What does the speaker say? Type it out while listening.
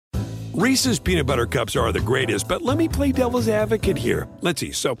Reese's peanut butter cups are the greatest, but let me play devil's advocate here. Let's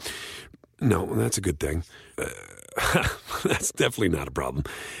see. So, no, that's a good thing. That's definitely not a problem.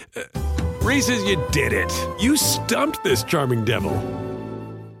 Reese's, you did it. You stumped this charming devil.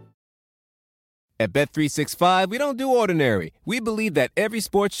 At Bet365, we don't do ordinary. We believe that every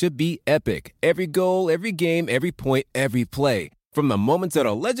sport should be epic. Every goal, every game, every point, every play. From the moments that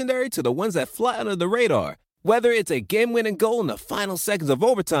are legendary to the ones that fly under the radar. Whether it's a game-winning goal in the final seconds of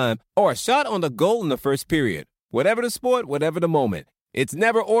overtime or a shot on the goal in the first period. Whatever the sport, whatever the moment. It's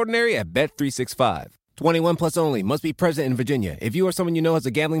never ordinary at Bet365. 21 plus only. Must be present in Virginia. If you or someone you know has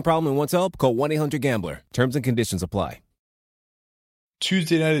a gambling problem and wants help, call 1-800-GAMBLER. Terms and conditions apply.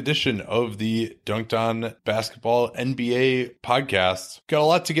 Tuesday night edition of the Dunked On Basketball NBA podcast. Got a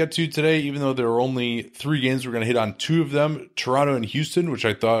lot to get to today, even though there are only 3 games. We're going to hit on 2 of them, Toronto and Houston, which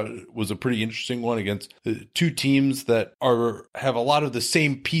I thought was a pretty interesting one against 2 teams that have a lot of the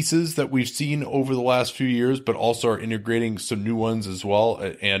same pieces that we've seen over the last few years, but also are integrating some new ones as well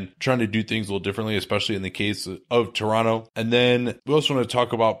and trying to do things a little differently, especially in the case of Toronto. And then we also want to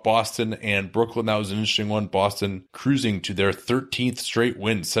talk about Boston and Brooklyn. That was an interesting one. Boston cruising to their 13th straight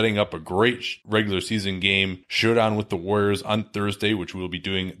win, setting up a great regular season game showdown with the Warriors on Thursday, which we'll be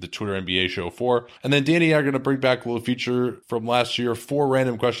doing the Twitter NBA show for. And then Danny and I are going to bring back a little feature from last year, 4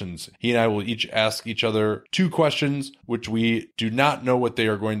 random questions. He and I will each ask each other 2 questions, which we do not know what they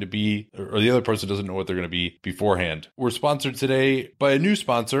are going to be, or the other person doesn't know what they're going to be beforehand. We're sponsored today by a new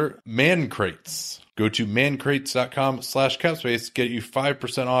sponsor, Man Crates. Go to mancrates.com/capspace, get you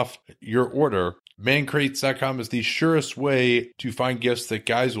 5% off your order. Mancrates.com is the surest way to find gifts that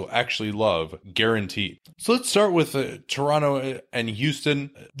guys will actually love, guaranteed. So let's start with Toronto and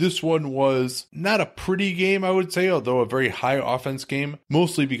Houston. This one was not a pretty game, I would say, although a very high offense game,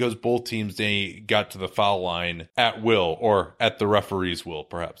 mostly because both teams, they got to the foul line at will, or at the referee's will,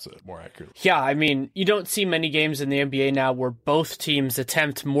 perhaps more accurately. Yeah, I mean, you don't see many games in the NBA now where both teams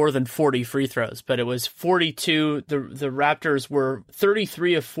attempt more than 40 free throws, but it was 42. The Raptors were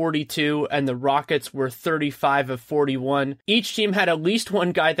 33 of 42, and the Rockets were 35 of 41. Each team had at least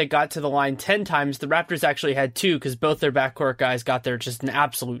one guy that got to the line 10 times. The Raptors actually had 2 because both their backcourt guys got there just an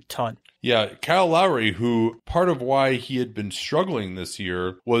absolute ton. Yeah, Kyle Lowry, who part of why he had been struggling this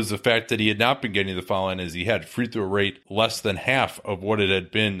year was the fact that he had not been getting the foul line, as he had free throw rate less than half of what it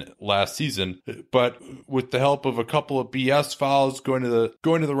had been last season. But with the help of a couple of BS fouls, going to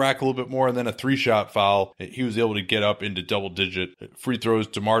the rack a little bit more, and then a 3-shot foul, he was able to get up into double-digit free throws.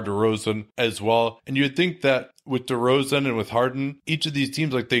 DeMar DeRozan as well. And you'd think that with DeRozan and with Harden, each of these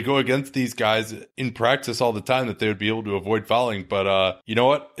teams, like, they go against these guys in practice all the time, that they would be able to avoid fouling. But you know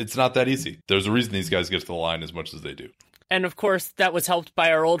what? It's not that easy. There's a reason these guys get to the line as much as they do. And of course, that was helped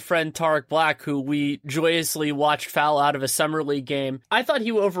by our old friend Tarek Black, who we joyously watched foul out of a summer league game. I thought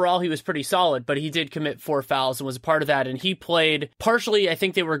overall he was pretty solid, but he did commit 4 fouls and was a part of that. And he played partially, I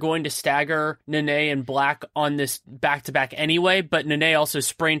think they were going to stagger Nene and Black on this back-to-back anyway, but Nene also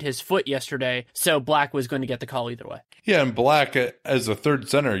sprained his foot yesterday, so Black was going to get the call either way. Yeah, and Black, as a third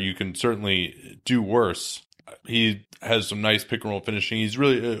center, you can certainly do worse. He has some nice pick and roll finishing. He's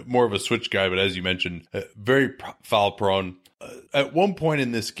really more of a switch guy, but as you mentioned, very foul prone. At one point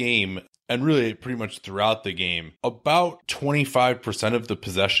in this game, and really pretty much throughout the game, about 25% of the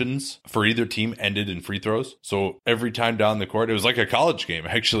possessions for either team ended in free throws. So every time down the court, it was like a college game.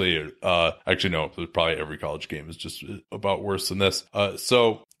 Actually, no, it was probably every college game. It's just about worse than this.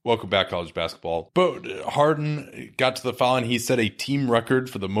 So welcome back, college basketball. But Harden got to the foul, and he set a team record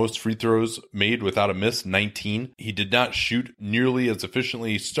for the most free throws made without a miss, 19. He did not shoot nearly as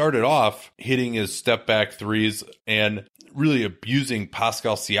efficiently. He started off hitting his step back threes and really abusing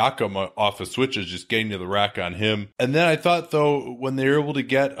Pascal Siakam off of switches, just getting to the rack on him. And then I thought, though, when they were able to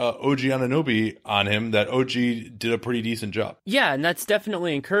get OG Anunoby on him, that OG did a pretty decent job. Yeah, and that's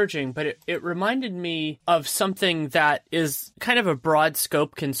definitely encouraging, but it reminded me of something that is kind of a broad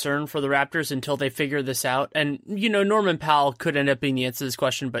scope concern for the Raptors until they figure this out. And, you know, Norman Powell could end up being the answer to this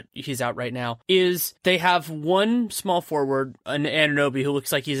question, but he's out right now, is they have one small forward, an Anunoby, who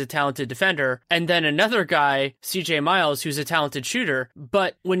looks like he's a talented defender, and then another guy, CJ Miles, who's a talented shooter.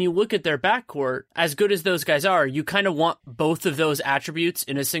 But when you look at their backcourt, as good as those guys are, you kind of want both of those attributes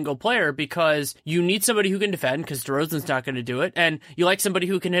in a single player, because you need somebody who can defend, because DeRozan's not going to do it, and you like somebody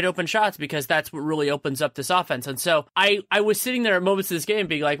who can hit open shots, because that's what really opens up this offense. And so I was sitting there at moments of this game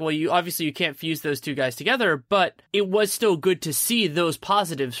being like, well, you can't fuse those two guys together, but it was still good to see those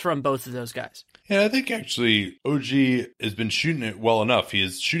positives from both of those guys. Yeah, I think actually OG has been shooting it well enough. He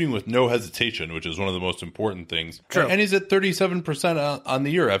is shooting with no hesitation, which is one of the most important things. True. And he's at 37% on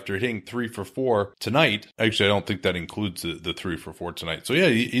the year after hitting 3 for 4 tonight. Actually, I don't think that includes the 3 for 4 tonight. So yeah,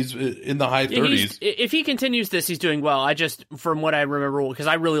 he's in the high 30s. If he continues this, he's doing well. I just, from what I remember, because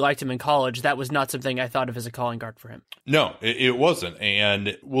I really liked him in college, that was not something I thought of as a calling card for him. No, it wasn't.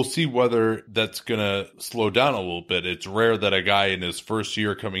 And we'll see whether that's going to slow down a little bit. It's rare that a guy in his first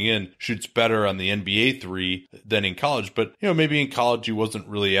year coming in shoots better on the NBA 3 than in college. But, maybe in college he wasn't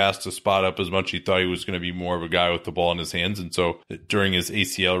really asked to spot up as much. He thought he was going to be more of a guy with the ball in his hands. And so during his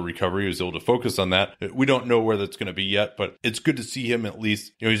ACL recovery, he was able to focus on that. We don't know where that's going to be yet, but it's good to see him at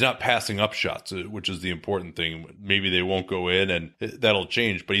least, he's not passing up shots, which is the important thing. Maybe they won't go in and that'll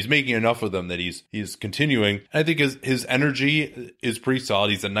change, but he's making enough of them that he's continuing. I think his energy is pretty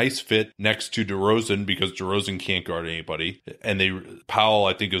solid. He's a nice fit next to DeRozan because DeRozan can't guard anybody. And Powell,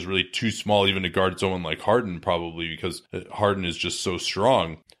 I think, is really too small even to guard someone like Harden, probably because Harden is just so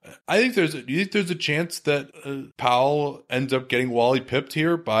strong. Do you think there's a chance that Powell ends up getting Wally pipped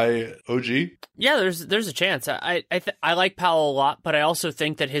here by OG? Yeah, there's a chance. I like Powell a lot, but I also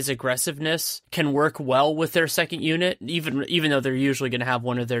think that his aggressiveness can work well with their second unit, even though they're usually going to have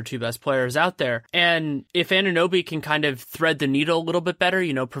one of their two best players out there. And if Anunoby can kind of thread the needle a little bit better,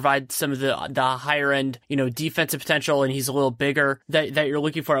 provide some of the higher end, defensive potential, and he's a little bigger that you're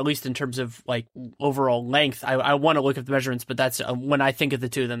looking for, at least in terms of like overall length. I want to look at the measurements, but that's when I think of the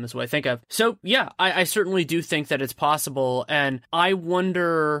two of them is what I think of. So yeah, I certainly do think that it's possible, and I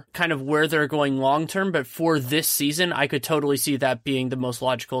wonder kind of where they're going long term, but for this season, I could totally see that being the most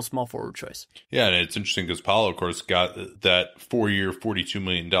logical small forward choice. Yeah, and it's interesting because Powell, of course, got that 4-year, $42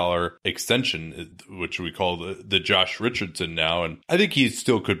 million extension, which we call the Josh Richardson now, and I think he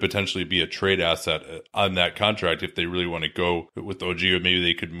still could potentially be a trade asset on that contract if they really want to go with OG, or maybe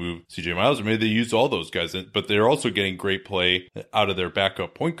they could move CJ Miles, or maybe they use all those guys, but they're also getting great play out of their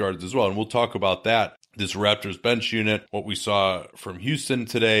backup point guards as well, and we'll talk about that. This Raptors bench unit, what we saw from Houston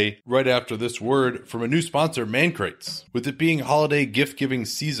today, right after this word from a new sponsor, Man Crates. With it being holiday gift-giving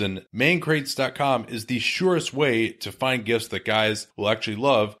season, mancrates.com is the surest way to find gifts that guys will actually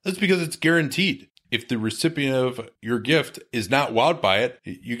love. That's because it's guaranteed. If the recipient of your gift is not wowed by it,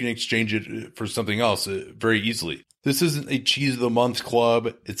 you can exchange it for something else very easily. This isn't a Cheese of the Month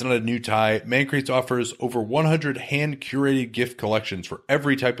club. It's not a new tie. Man Crates offers over 100 hand-curated gift collections for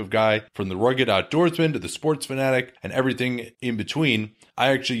every type of guy, from the rugged outdoorsman to the sports fanatic and everything in between. I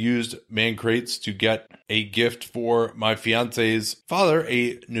actually used Man Crates to get a gift for my fiance's father,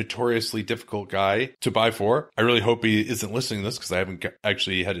 a notoriously difficult guy to buy for. I really hope he isn't listening to this because I haven't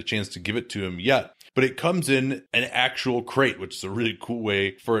actually had a chance to give it to him yet. But it comes in an actual crate, which is a really cool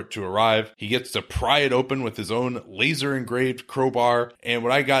way for it to arrive. He gets to pry it open with his own laser-engraved crowbar. And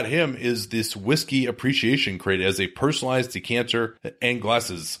what I got him is this whiskey appreciation crate as a personalized decanter and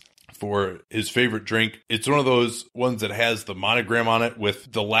glasses for his favorite drink. It's one of those ones that has the monogram on it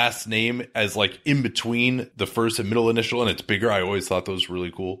with the last name as like in between the first and middle initial, and it's bigger. I always thought those were really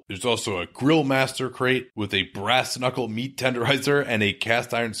cool. There's also a Grill Master crate with a brass knuckle meat tenderizer and a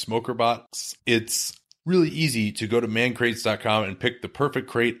cast iron smoker box. It's really easy to go to mancrates.com and pick the perfect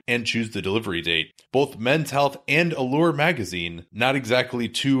crate and choose the delivery date. Both Men's Health and Allure magazine, not exactly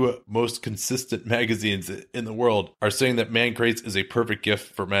two most consistent magazines in the world, are saying that Man Crates is a perfect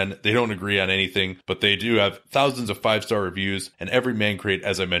gift for men. They don't agree on anything, but they do have thousands of 5-star reviews, and every Man Crate,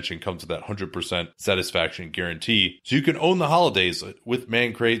 as I mentioned, comes with that 100% satisfaction guarantee. So you can own the holidays with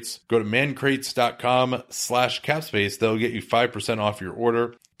Man Crates. Go to mancrates.com/capspace. That'll get you 5% off your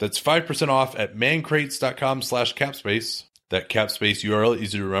order. That's 5% off at mancrates.com/capspace. That Capspace URL,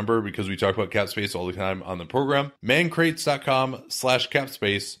 easy to remember because we talk about Capspace all the time on the program.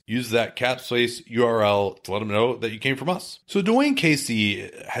 mancrates.com/capspace. Use that Capspace URL to let them know that you came from us. So Dwayne Casey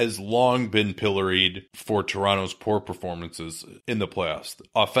has long been pilloried for Toronto's poor performances in the playoffs.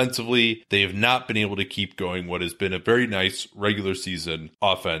 Offensively, they have not been able to keep going what has been a very nice regular season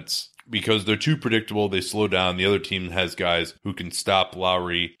offense. Because they're too predictable, they slow down. The other team has guys who can stop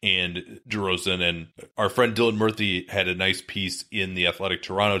Lowry and DeRozan. And our friend Dylan Murphy had a nice piece in The Athletic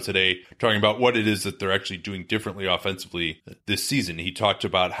Toronto today talking about what it is that they're actually doing differently offensively this season. He talked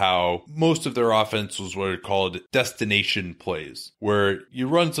about how most of their offense was what are called destination plays, where you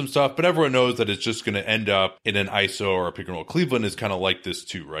run some stuff, but everyone knows that it's just going to end up in an ISO or a pick and roll. Cleveland is kind of like this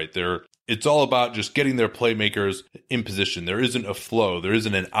too, right? It's all about just getting their playmakers in position. There isn't a flow. There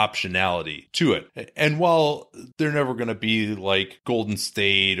isn't an optionality to it. And while they're never going to be like Golden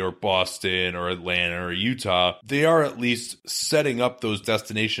State or Boston or Atlanta or Utah, they are at least setting up those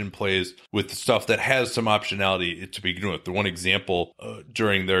destination plays with stuff that has some optionality to begin with. The one example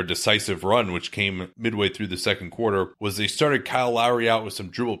during their decisive run, which came midway through the second quarter, was they started Kyle Lowry out with some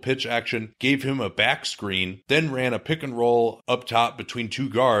dribble pitch action, gave him a back screen, then ran a pick and roll up top between two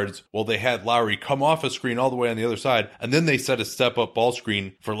guards while they had Lowry come off a screen all the way on the other side. And then they set a step up ball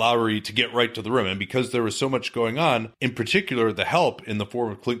screen for Lowry to get right to the rim. And because there was so much going on, in particular, the help in the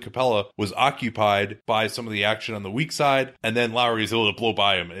form of Clint Capella was occupied by some of the action on the weak side. And then Lowry is able to blow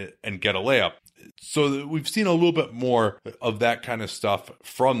by him and get a layup. So we've seen a little bit more of that kind of stuff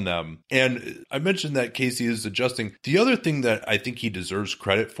from them. And I mentioned that Casey is adjusting. The other thing that I think he deserves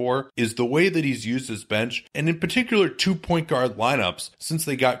credit for is the way that he's used his bench, and in particular 2 point guard lineups since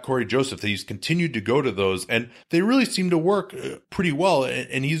they got Corey Joseph, that he's continued to go to those, and they really seem to work pretty well.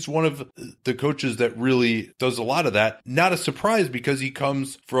 And he's one of the coaches that really does a lot of that. Not a surprise because he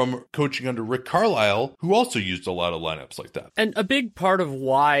comes from coaching under Rick Carlisle, who also used a lot of lineups like that. And a big part of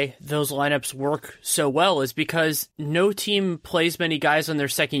why those lineups work so well is because no team plays many guys on their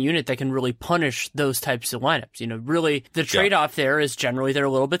second unit that can really punish those types of lineups. You know, really the trade-off there is generally they're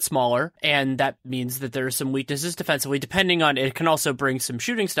a little bit smaller, and that means that there are some weaknesses defensively, depending on it can also bring some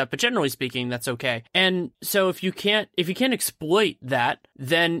shooting stuff, but generally speaking, that's okay. And so if you can't exploit that,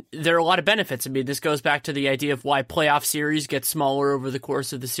 then there are a lot of benefits. I mean, this goes back to the idea of why playoff series get smaller over the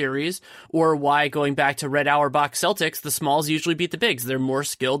course of the series, or why, going back to Red Auerbach Celtics, the smalls usually beat the bigs. They're more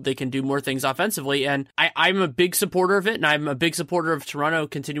skilled, they can do more things offensively. And I'm a big supporter of it, and I'm a big supporter of Toronto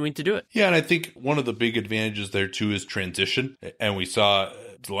continuing to do it. Yeah, and I think one of the big advantages there, too, is transition. And we saw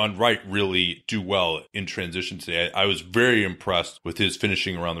Delon Wright really do well in transition today. I was very impressed with his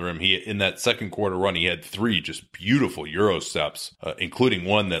finishing around the rim. In that second quarter run, he had 3 just beautiful Euro steps, including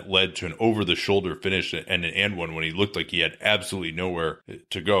one that led to an over-the-shoulder finish and one when he looked like he had absolutely nowhere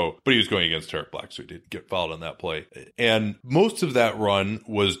to go. But he was going against Tarik Black, so he did get fouled on that play. And most of that run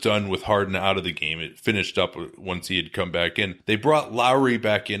was done with Harden out of the game. It finished up once he had come back in. They brought Lowry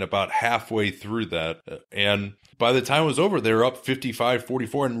back in about halfway through that, and by the time it was over, they were up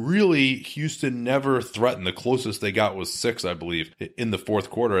 55-44, and really Houston never threatened. The closest they got was 6, I believe, in the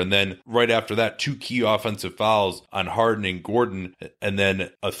fourth quarter. And then right after that, 2 key offensive fouls on Harden and Gordon, and then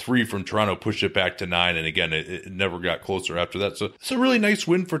a 3 from Toronto pushed it back to 9. And again, it never got closer after that. So it's a really nice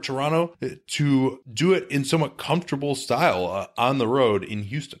win for Toronto to do it in somewhat comfortable style on the road in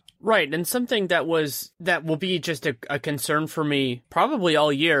Houston. Right, and something that will be just a concern for me probably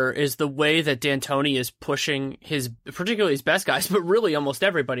all year is the way that D'Antoni is pushing particularly his best guys, but really almost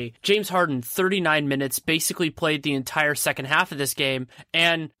everybody. James Harden, 39 minutes, basically played the entire second half of this game,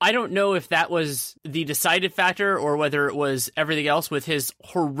 and I don't know if that was the decisive factor or whether it was everything else with his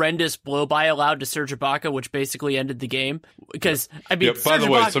horrendous blow-by allowed to Serge Ibaka, which basically ended the game. Because, I mean, by the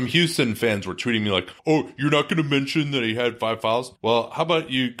way, some Houston fans were tweeting me like, oh, you're not going to mention that he had 5 fouls? Well, how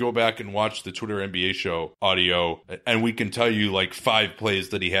about you go back and watch the Twitter NBA show audio, and we can tell you like 5 plays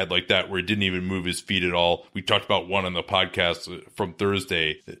that he had like that where he didn't even move his feet at all. We talked about one on the podcast from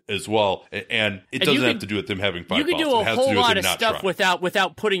Thursday as well, and it doesn't have to do with them having 5 fouls. You can do a whole lot of stuff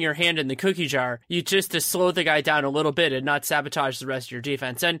without putting your hand in the cookie jar. You just to slow the guy down a little bit and not sabotage the rest of your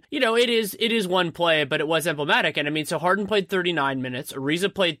defense. And you know, it is one play, but it was emblematic. And I mean, so Harden played 39 minutes,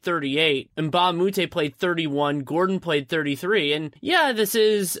 Ariza played 38, and Mbah a Moute played 31, Gordon played 33. And yeah, this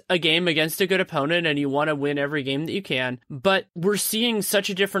is a game against a good opponent, and you want to win every game that you can. But we're seeing such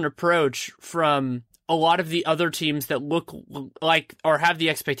a different approach from a lot of the other teams that look like or have the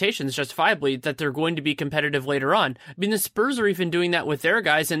expectations justifiably that they're going to be competitive later on. I mean, the Spurs are even doing that with their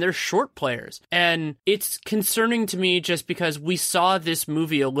guys and their short players. And it's concerning to me just because we saw this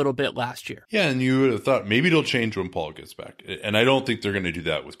movie a little bit last year. Yeah, and you would have thought maybe it'll change when Paul gets back. And I don't think they're going to do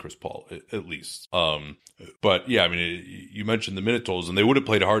that with Chris Paul, at least. But yeah, I mean, you mentioned the minute totals, and they would have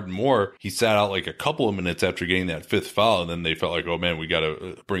played Harden more. He sat out like a couple of minutes after getting that 5th foul, and then they felt like, oh man, we got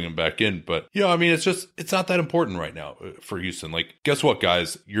to bring him back in. But, you know, I mean, it's not that important right now for Houston. Like, guess what,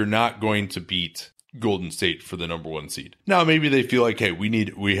 guys? You're not going to beat Golden State for the number 1 seed. Now, maybe they feel like, hey,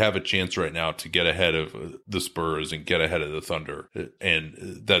 we have a chance right now to get ahead of the Spurs and get ahead of the Thunder.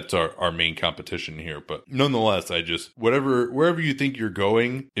 And that's our main competition here. But nonetheless, wherever you think you're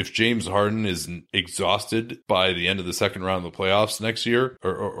going, if James Harden is exhausted by the end of the second round of the playoffs next year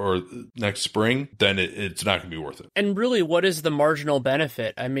or next spring, then it's not going to be worth it. And really, what is the marginal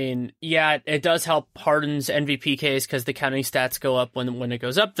benefit? I mean, yeah, it does help Harden's MVP case because the counting stats go up when it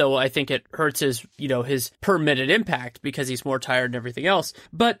goes up, though I think it hurts his his permitted impact because he's more tired and everything else.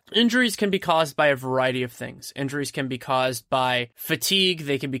 But injuries can be caused by a variety of things. Injuries can be caused by fatigue.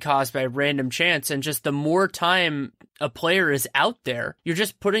 They can be caused by random chance. And just the more time a player is out there, you're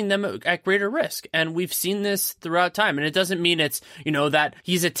just putting them at greater risk. And we've seen this throughout time. And it doesn't mean it's, that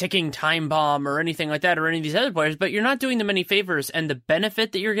he's a ticking time bomb or anything like that or any of these other players, but you're not doing them any favors. And the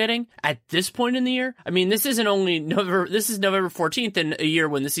benefit that you're getting at this point in the year, I mean, this isn't only November, this is November 14th in a year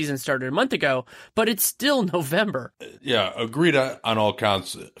when the season started a month ago, but it's still November. Yeah, agreed on all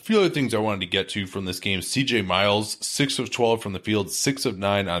counts. A few other things I wanted to get to from this game. CJ Miles, 6 of 12 from the field, 6 of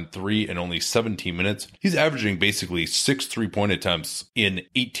 9 on 3 in only 17 minutes. He's averaging basically 6 3-point attempts in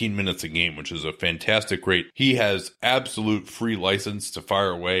 18 minutes a game, which is a fantastic rate. He has absolute free license to fire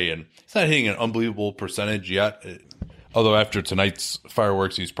away, and he's not hitting an unbelievable percentage yet. Although after tonight's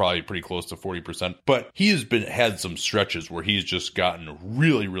fireworks, he's probably pretty close to 40%. But he has had some stretches where he's just gotten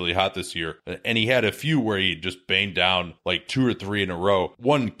really, really hot this year. And he had a few where he just banged down like 2 or 3 in a row.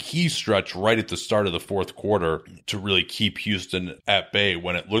 One key stretch right at the start of the fourth quarter to really keep Houston at bay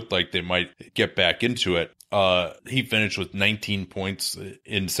when it looked like they might get back into it. He finished with 19 points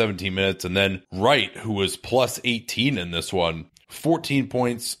in 17 minutes. And then Wright, who was plus 18 in this one, 14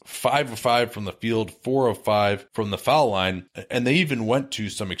 points, 5 of 5 from the field, 4 of 5 from the foul line. And they even went to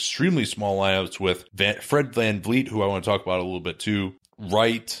some extremely small lineups with Fred VanVleet, who I want to talk about a little bit too,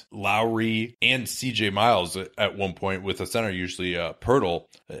 Wright, Lowry, and CJ Miles at one point, with a center usually Pirtle.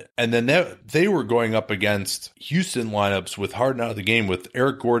 And then they were going up against Houston lineups with Harden out of the game with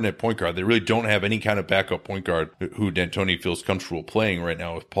Eric Gordon at point guard. They really don't have any kind of backup point guard who D'Antoni feels comfortable playing right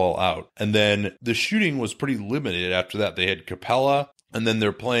now with Paul out. And then the shooting was pretty limited after that. They had Capella, and then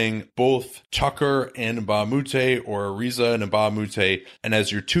they're playing both Tucker and Mbah-a-Moute, or Ariza and Mbah-a-Moute. And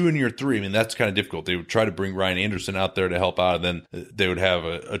as your 2 and your 3, I mean, that's kind of difficult. They would try to bring Ryan Anderson out there to help out, and then they would have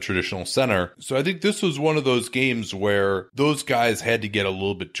a traditional center. So I think this was one of those games where those guys had to get a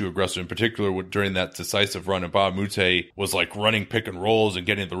little bit too aggressive, in particular during that decisive run. Mbah-a-Moute was like running pick and rolls and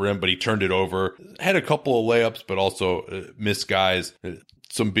getting to the rim, but he turned it over. Had a couple of layups, but also missed guys.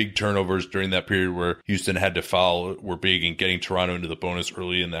 Some big turnovers during that period where Houston had to foul were big, and getting Toronto into the bonus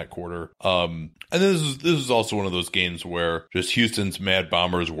early in that quarter. And this is also one of those games where just Houston's Mad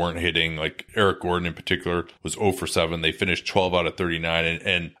Bombers weren't hitting. Like Eric Gordon in particular was 0 for 7. They finished 12 out of 39.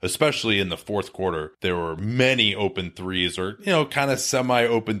 And especially in the fourth quarter, there were many open threes, or, kind of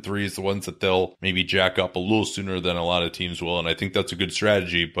semi-open threes, the ones that they'll maybe jack up a little sooner than a lot of teams will. And I think that's a good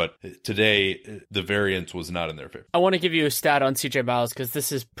strategy. But today, the variance was not in their favor. I want to give you a stat on CJ Miles because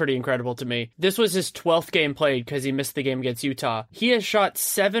this is pretty incredible to me. This was his 12th game played because he missed the game against Utah. He has shot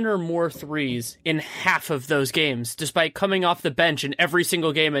 7 or more threes in half of those games, despite coming off the bench in every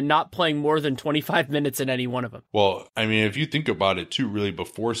single game and not playing more than 25 minutes in any one of them. Well, I mean, if you think about it too, really,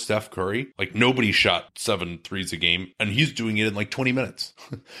 before Steph Curry, like nobody shot 7 threes a game, and he's doing it in like 20 minutes.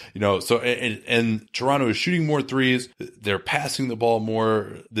 So and Toronto is shooting more threes. They're passing the ball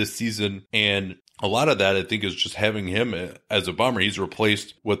more this season, and a lot of that, I think, is just having him as a bomber. He's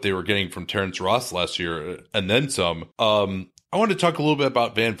replaced what they were getting from Terrence Ross last year, and then some. I want to talk a little bit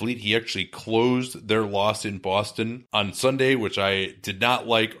about VanVleet. He actually closed their loss in Boston on Sunday, which I did not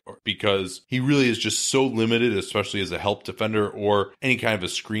like because he really is just so limited, especially as a help defender or any kind of a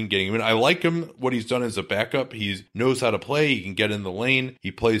screen getting him in. I like him, what he's done as a backup. He knows how to play. He can get in the lane.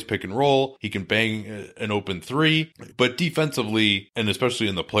 He plays pick and roll. He can bang an open 3. But defensively, and especially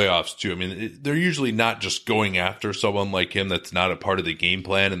in the playoffs too, I mean, they're usually not just going after someone like him that's not a part of the game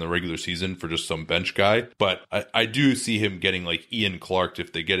plan in the regular season for just some bench guy. But I do see him getting like Ian Clark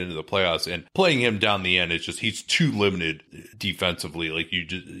if they get into the playoffs, and playing him down the end, it's just he's too limited defensively. Like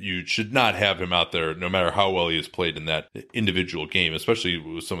you should not have him out there no matter how well he has played in that individual game, especially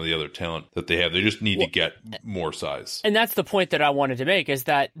with some of the other talent that they have. They just need to get more size. And that's the point that I wanted to make, is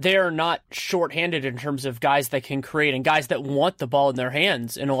that they're not shorthanded in terms of guys that can create and guys that want the ball in their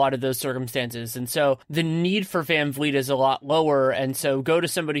hands in a lot of those circumstances. And so the need for VanVleet is a lot lower, and so go to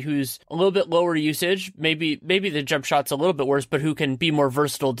somebody who's a little bit lower usage, maybe the jump shot's a little bit worse, but who can be more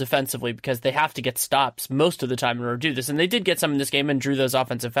versatile defensively, because they have to get stops most of the time in order to do this. And they did get some in this game and drew those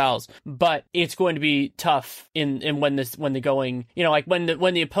offensive fouls, but it's going to be tough in when the going, like when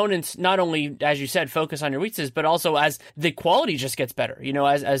the opponents, not only, as you said, focus on your weaknesses, but also as the quality just gets better,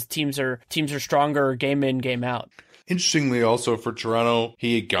 as teams are stronger game in, game out. Interestingly, also for Toronto,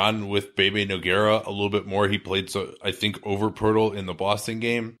 he had gone with Bebe Nogueira a little bit more. He played, I think, over Poeltl in the Boston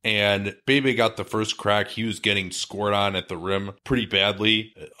game, and Bebe got the first crack. He was getting scored on at the rim pretty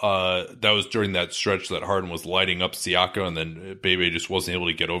badly. That was during that stretch that Harden was lighting up Siaka, and then Bebe just wasn't able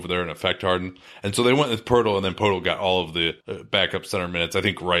to get over there and affect Harden. And so they went with Poeltl, and then Poeltl got all of the backup center minutes. I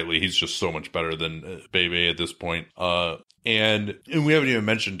think rightly, he's just so much better than Bebe at this point. And we haven't even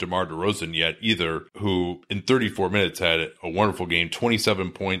mentioned DeMar DeRozan yet either, who in 34 minutes had a wonderful game,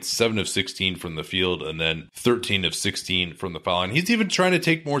 27 points, 7 of 16 from the field, and then 13 of 16 from the foul line. He's even trying to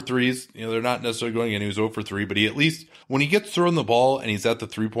take more threes. They're not necessarily going in. He was 0 for 3, but he at least, when he gets thrown the ball and he's at the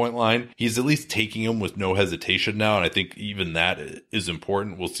 3-point line, he's at least taking them with no hesitation now. And I think even that is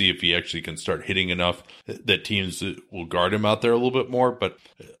important. We'll see if he actually can start hitting enough that teams will guard him out there a little bit more. But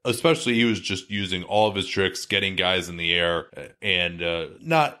especially he was just using all of his tricks, getting guys in the air, and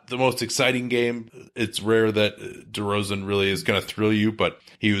not the most exciting game. It's rare that DeRozan really is going to thrill you, but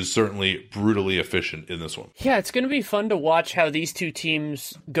he was certainly brutally efficient in this one. Yeah, it's going to be fun to watch how these two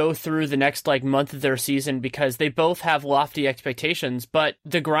teams go through the next month of their season, because they both have lofty expectations, but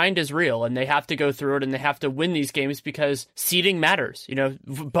the grind is real and they have to go through it and they have to win these games because seeding matters.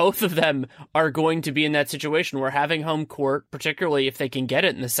 Both of them are going to be in that situation where having home court, particularly if they can get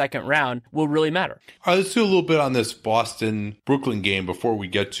it in the second round, will really matter. All right, let's do a little bit on this Boston-Brooklyn game before we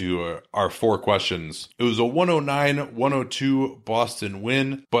get to our 4 questions. It was a 109-102 Boston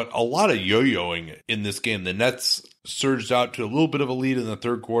win, but a lot of yo-yoing in this game. The Nets surged out to a little bit of a lead in the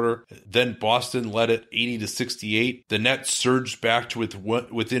third quarter. Then Boston led it 80-68. The Nets surged back to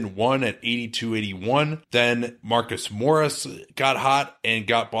within 1 at 82-81. Then Marcus Morris got hot and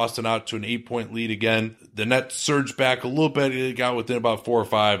got Boston out to an 8-point lead again. The Nets surged back a little bit. It got within about 4 or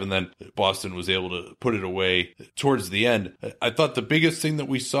 5, and then Boston was able to put it away towards the end. I thought the biggest thing that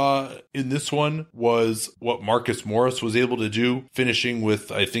we saw in this one was what Marcus Morris was able to do, finishing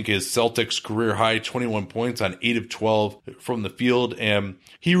with, I think, his Celtics career high 21 points on 8 of 12 from the field. And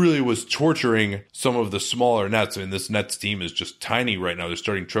he really was torturing some of the smaller Nets. I mean, this Nets team is just tiny right now. They're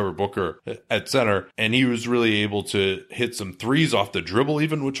starting Trevor Booker at center, and he was really able to hit some threes off the dribble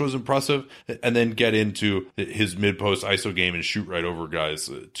even, which was impressive, and then get into his mid-post ISO game and shoot right over guys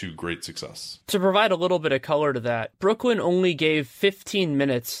to great success. To provide a little bit of color to that, Brooklyn only gave 15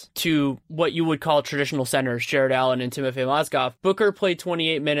 minutes to what you would call traditional centers, Jared Allen and Timofey Mozgov. Booker played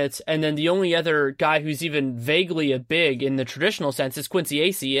 28 minutes, and then the only other guy who's even vaguely a big in the traditional sense is Quincy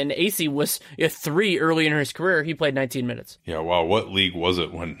Acey, and Acey was a 3 early in his career. He played 19 minutes. Yeah, wow. What league was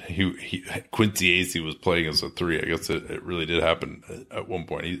it when Quincy Acey was playing as a 3? I guess it really did happen at one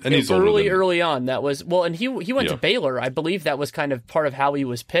point. He's early on. That was, well, and he went to Baylor. I believe that was kind of part of how he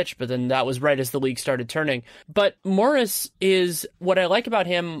was pitched, but then that was right as the league started turning. But Morris is what I like about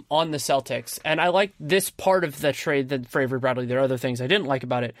him on the Celtics, and I like this part of the trade that for Avery Bradley, there are other things I didn't like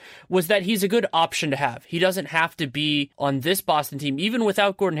about it, was that he's a good option to have. He doesn't have to be on this Boston team, even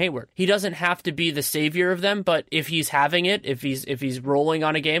without Gordon Hayward. He doesn't have to be the savior of them, but if he's having it, if he's rolling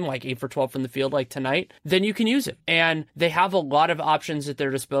on a game like 8 for 12 from the field like tonight, then you can use it. And they have a lot of options at their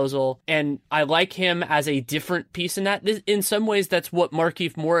disposal, and I like him as a different piece in that. In some ways, that's what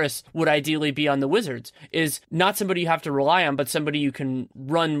Markieff Morris would ideally be on the Wizards, is not somebody you have to rely on, but somebody you can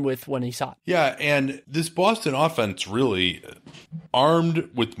run with when he's hot. Yeah, and this Boston offense really armed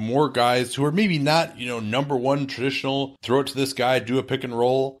with more guys who are maybe not, number one traditional, throw it to this guy, do a pick and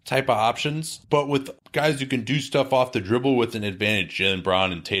roll type of options, but with guys who can do stuff off the dribble with an advantage. Jaylen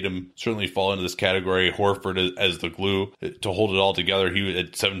Brown and Tatum certainly fall into this category. Horford as the glue to hold it all together. He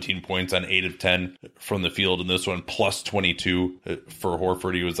had 17 points on 8 of 10 from the field in this one, plus 22 for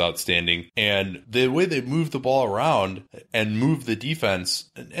Horford. He was outstanding. And the way they move the ball around and move the defense,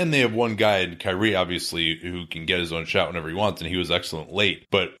 and they have one guy in Kyrie, obviously, who can get his own shot whenever he wants, and he was excellent late.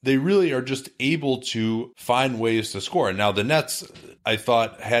 But they really are just able to find ways to score. And now the Nets, I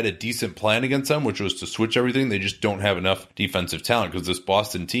thought, had a decent plan against them, which was to switch everything. They just don't have enough defensive talent, because this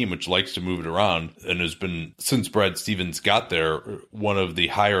Boston team, which likes to move it around and has been, since Brad Stevens got there, one of the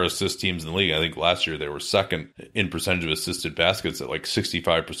higher assist teams in the league. I think last year they were second in percentage of assisted baskets at like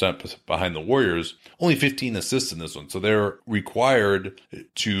 65% behind the Warriors. Only 15 assists in this one. So they're required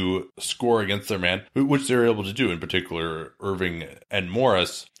to score against their man, which they're able to do, in particular Irving and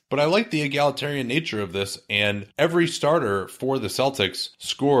Morris. But I like the egalitarian nature of this, and every starter for the Celtics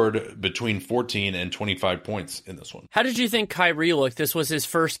scored between 14 and 25 points in this one. How did you think Kyrie looked? This was his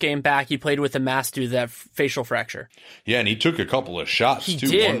first game back. He played with a mask due to that facial fracture. Yeah, and he took a couple of shots, too.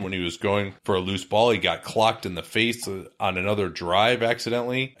 Did. One when he was going for a loose ball. He got clocked in the face on another drive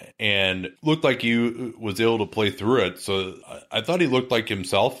accidentally, and looked like he was able to play through it. So I thought he looked like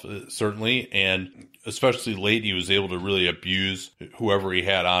himself, certainly, and especially late, he was able to really abuse whoever he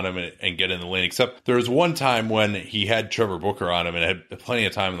had on him and get in the lane. Except there was one time when he had Trevor Booker on him and had plenty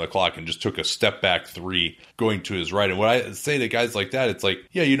of time on the clock and just took a step back three going to his right. And what I say to guys like that, it's like,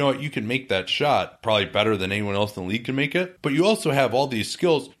 yeah, you know what? You can make that shot probably better than anyone else in the league can make it. But you also have all these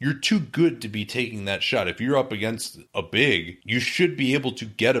skills. You're too good to be taking that shot. If you're up against a big, you should be able to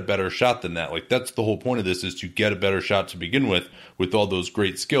get a better shot than that. Like, that's the whole point of this, is to get a better shot to begin with all those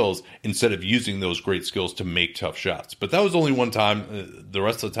great skills, instead of using those great skills to make tough shots. But that was only one time. The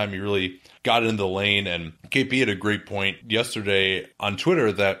rest of the time, he really got into the lane. And KP had a great point yesterday on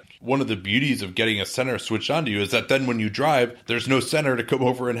Twitter that one of the beauties of getting a center switched onto you is that then when you drive, there's no center to come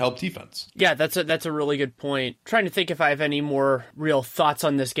over and help defense. Yeah, that's a really good point. Trying to think if I have any more real thoughts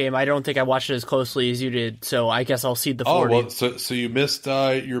on this game. I don't think I watched it as closely as you did, so I guess I'll cede the floor. Oh, well, so you missed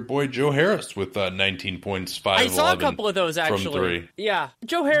your boy Joe Harris with 19 points, 5 I saw a couple of those, actually. From 3. Yeah,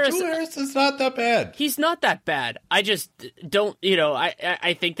 Joe Harris is not that bad. He's not that bad. I just don't,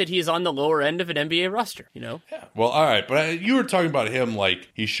 I think that he's on the lower end of an NBA roster, Yeah. Well, all right, but you were talking about him like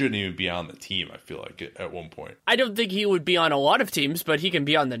he shouldn't even be on the team, I feel like, at one point. I don't think he would be on a lot of teams, but he can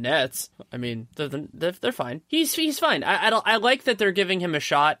be on the Nets. I mean, they're fine. He's fine. I like that they're giving him a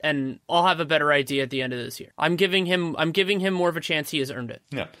shot, and I'll have a better idea at the end of this year. I'm giving him more of a chance. He has earned it.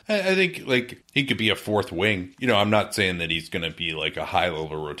 Yeah, I think like he could be a fourth wing. I'm not saying that he's going to be like a high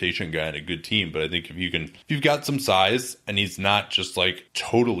level rotation guy in a good team, but I think if you've got some size and he's not just like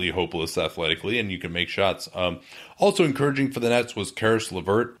totally hopeless athletically, and you can make shots. Also encouraging for the Nets was Karis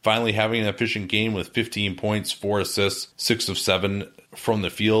LeVert finally having an efficient game with 15 points, 4 assists, 6 of 7 from the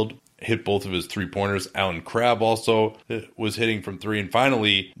field. Hit both of his 3-pointers. Allen Crabbe also was hitting from 3. And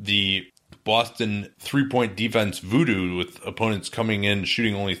finally, the Boston 3-point defense voodoo, with opponents coming in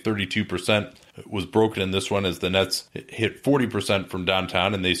shooting only 32%, was broken in this one, as the Nets hit 40% from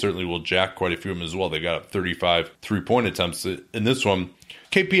downtown, and they certainly will jack quite a few of them as well. They got up 35 3-point attempts in this one.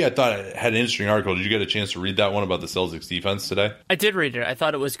 KP, I thought it had an interesting article. Did you get a chance to read that one about the Celtics defense today? I did read it. I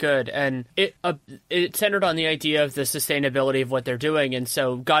thought it was good. And it centered on the idea of the sustainability of what they're doing, and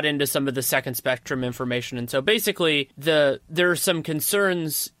so got into some of the second spectrum information. And so basically, there are some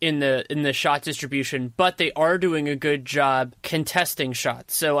concerns in the shot distribution, but they are doing a good job contesting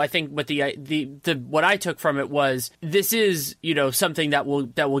shots. So I think what what I took from it was, this is, something that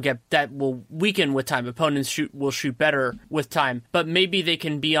will weaken with time. Opponents will shoot better with time, but maybe they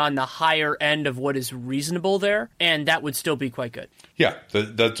can be on the higher end of what is reasonable there, and that would still be quite good. Yeah,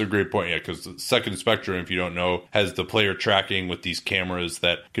 that's a great point. Yeah, because the second spectrum, if you don't know, has the player tracking with these cameras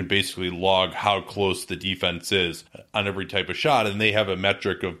that can basically log how close the defense is on every type of shot, and they have a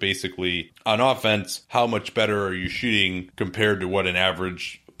metric of basically, on offense, how much better are you shooting compared to what an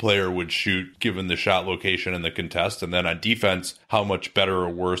average player would shoot given the shot location and the contest. And then on defense, how much better or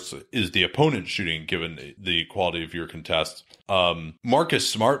worse is the opponent shooting given the quality of your contest. Marcus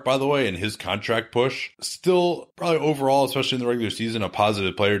Smart, by the way, in his contract push, still probably overall, especially in the regular season, a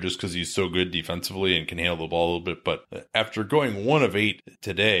positive player just because he's so good defensively and can handle the ball a little bit. But after going 1 of 8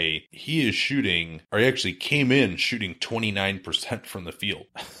 today, he actually came in shooting 29% from the field.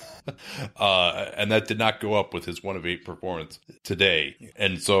 And that did not go up with his 1 of 8 performance today.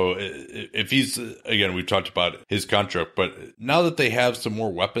 And so if he's, again, we've talked about his contract, but now that they have some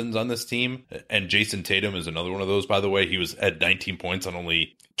more weapons on this team, and Jason Tatum is another one of those, by the way, he was at 19 points on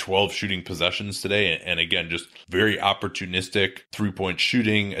only 12 shooting possessions today. And again, just very opportunistic 3-point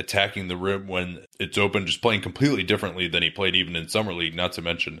shooting, attacking the rim when it's open, just playing completely differently than he played even in summer league, not to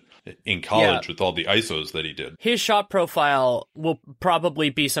mention in college with all the ISOs that he did. His shot profile will probably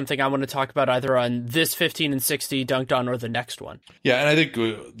be something I want to talk about either on this 15 and 60 Dunked On or the next one. Yeah, and I think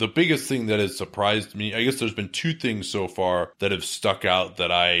the biggest thing that has surprised me, I guess there's been 2 things so far that have stuck out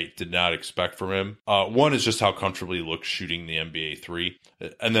that I did not expect from him. One is just how comfortably he looks shooting the NBA 3.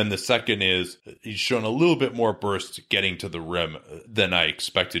 And then the second is he's shown a little bit more burst getting to the rim than I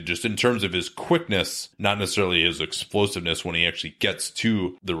expected, just in terms of his quickness, not necessarily his explosiveness when he actually gets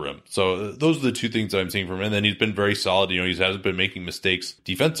to the rim. So those are the 2 things that I'm seeing from him. And then he's been very solid. He hasn't been making mistakes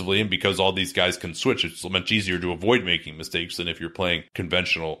defensively. And because all these guys can switch, it's much easier to avoid making mistakes than if you're playing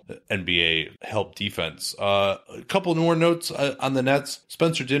conventional NBA help defense. A couple more notes on the Nets.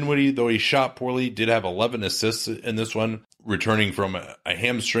 Spencer Dinwiddie, though he shot poorly, did have 11 assists in this one, returning from a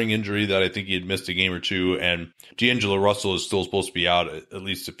hamstring injury that I think he had missed a game or 2. And D'Angelo Russell is still supposed to be out at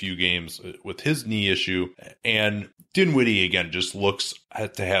least a few games with his knee issue. And Dinwiddie, again, just looks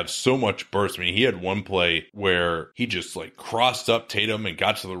had to have so much burst. I mean, he had one play where he just like crossed up Tatum and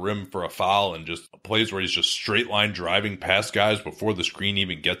got to the rim for a foul, and just plays where he's just straight line driving past guys before the screen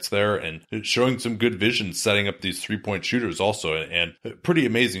even gets there, and showing some good vision setting up these 3-point shooters also. And pretty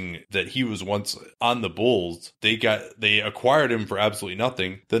amazing that he was once on the Bulls. They acquired him for absolutely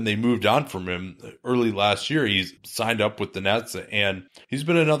nothing. Then they moved on from him early last year. He's signed up with the Nets, and he's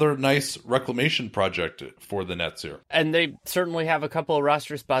been another nice reclamation project for the Nets here. And they certainly have a couple of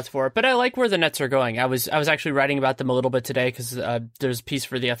roster spots for it, but I like where the Nets are going. I was actually writing about them a little bit today because there's a piece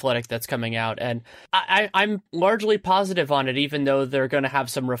for The Athletic that's coming out, and I'm largely positive on it, even though they're going to have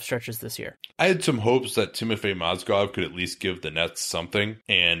some rough stretches this year. I had some hopes that Timofey Mozgov could at least give the Nets something,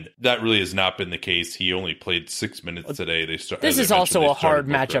 and that really has not been the case. He only played 6 minutes today. This is also a hard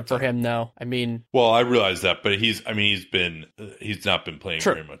matchup for him, though. I mean, well, I realize that, but he's not been playing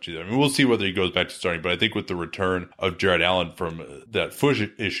very much either. I mean, we'll see whether he goes back to starting, but I think with the return of Jared Allen from that foot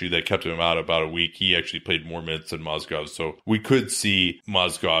issue that kept him out about a week, he actually played more minutes than Mozgov. So we could see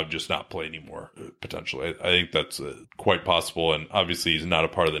Mozgov just not play anymore, potentially. I think that's quite possible, and obviously he's not a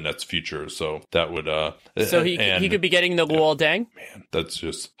part of the Nets' future, so that would... so he could be getting the Luol Deng? Man, that's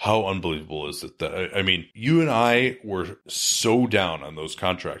just... How unbelievable is it? That I mean, you and I were so down on those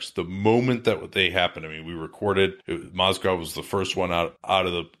contracts. The moment that they happened, I mean, we recorded, Mozgov was the first one out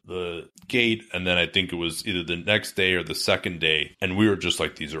of the gate, and then I think it was either the next day or the second day, and we were just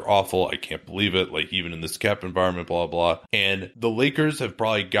like, these are awful, I can't believe it, like, even in this cap environment, blah, blah. And the Lakers have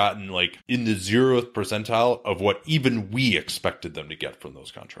probably gotten, like, in the 0th percentile of what even we expected them to get from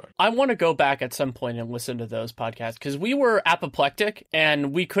those contracts. I want to go back at some point and listen to those podcasts, because we were apoplectic,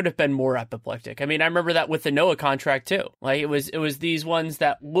 and we could have been more apoplectic. I mean, I remember that with the Noah contract, too. Like, it was these ones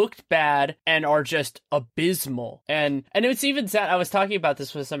that looked bad and are just abysmal. And it's even sad, I was talking about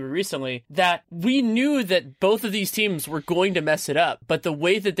this with somebody recently, that we knew that both of these teams were going to mess it up, but the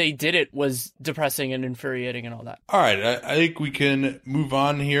way that they did it was depressing and infuriating and all that. All right, I think we can move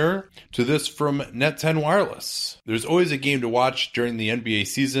on here to this from Net 10 Wireless. There's always a game to watch during the NBA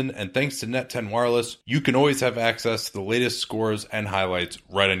season, and thanks to Net 10 Wireless, you can always have access to the latest scores and highlights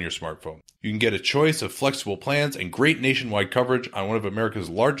right on your smartphone. You can get a choice of flexible plans and great nationwide coverage on one of America's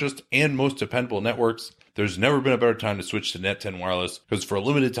largest and most dependable networks. There's never been a better time to switch to Net 10 Wireless, because for a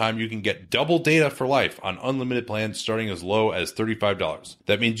limited time, you can get double data for life on unlimited plans starting as low as $35.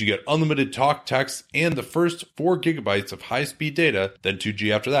 That means you get unlimited talk, text, and the first 4 gigabytes of high-speed data, then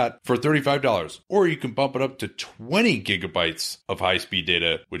 2G after that, for $35. Or you can bump it up to 20 gigabytes of high-speed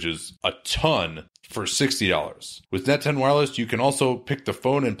data, which is a ton, for $60. With Net 10 Wireless, you can also pick the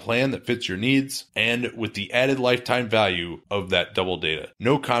phone and plan that fits your needs, and with the added lifetime value of that double data.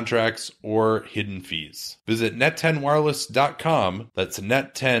 No contracts or hidden fees. Visit net10wireless.com, that's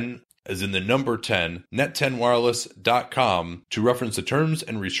net10 as in the number 10, net10wireless.com, to reference the terms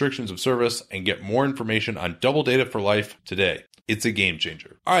and restrictions of service and get more information on double data for life today. It's a game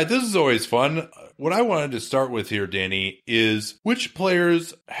changer. All right, this is always fun. What I wanted to start with here, Danny, is which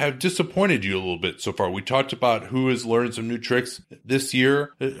players have disappointed you a little bit so far? We talked about who has learned some new tricks this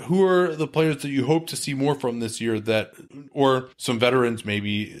year. Who are the players that you hope to see more from this year, that, or some veterans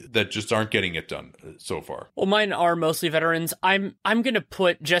maybe that just aren't getting it done so far? Well, mine are mostly veterans. I'm going to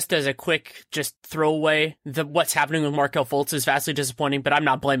put, just as a quick throwaway, what's happening with Markelle Fultz is vastly disappointing, but I'm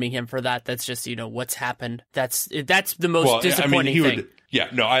not blaming him for that. That's just, what's happened. That's the most disappointing thing. Yeah,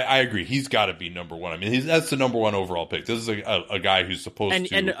 no, I agree. He's got to be number one. I mean, that's the number one overall pick. This is a guy who's supposed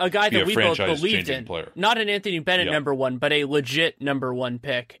to and a guy be that we both believed in. Player. Not an Anthony Bennett number one, but a legit number one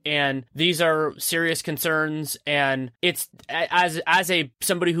pick. And these are serious concerns. And it's as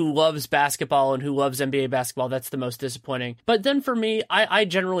somebody who loves basketball and who loves NBA basketball, that's the most disappointing. But then for me, I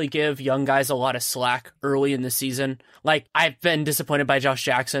generally give young guys a lot of slack early in the season. Like, I've been disappointed by Josh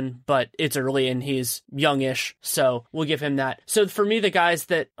Jackson, but it's early and he's youngish, so we'll give him that. So for me, the guys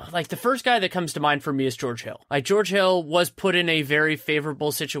that, like, the first guy that comes to mind for me is George Hill. Like, George Hill was put in a very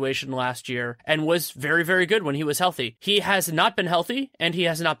favorable situation last year and was very, very good when he was healthy. He has not been healthy, and he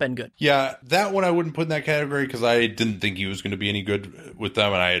has not been good. Yeah, that one I wouldn't put in that category because I didn't think he was going to be any good with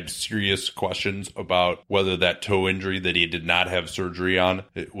them, and I had serious questions about whether that toe injury that he did not have surgery on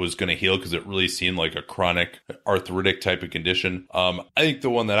it was going to heal, because it really seemed like a chronic arthritic type of condition. I think the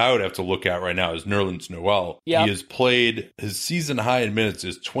one that I would have to look at right now is Nerlens Noel. Yep. He has played, his season high in minutes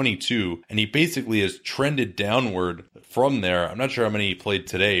is 22, and he basically has trended downward from there. I'm not sure how many he played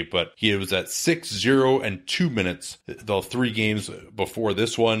today, but he was at 6, 0, and 2 minutes the 3 games before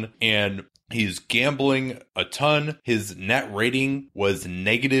this one. And He's gambling a ton. His net rating was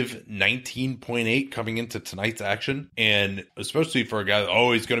negative 19.8 coming into tonight's action. And especially for a guy,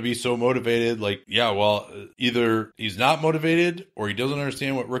 he's going to be so motivated. Like, yeah, well, either he's not motivated or he doesn't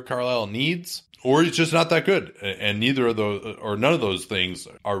understand what Rick Carlisle needs, or he's just not that good. And neither of those, or none of those things,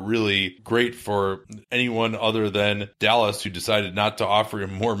 are really great for anyone other than Dallas, who decided not to offer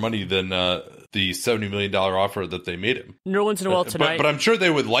him more money than the $70 million offer that they made him. Nerlens Noel tonight. But I'm sure they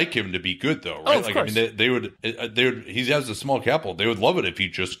would like him to be good, though, right? Oh, of course. I mean, they would. He has a small capital. They would love it if he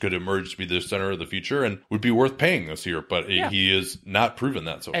just could emerge to be the center of the future and would be worth paying this year. But he is not proven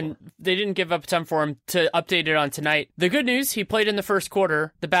that so far. And they didn't give up a ton for him. To update it on tonight, the good news, he played in the first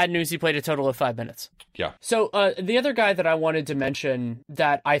quarter. The bad news, he played a total of 5 minutes. Yeah. So the other guy that I wanted to mention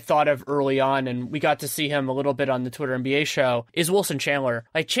that I thought of early on, and we got to see him a little bit on the Twitter NBA show, is Wilson Chandler.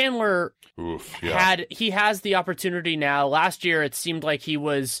 Like, Chandler has the opportunity now. Last year, it seemed like he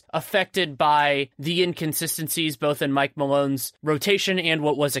was affected by the inconsistencies both in Mike Malone's rotation and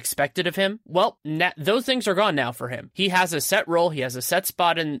what was expected of him. Well, those things are gone now for him. He has a set role. He has a set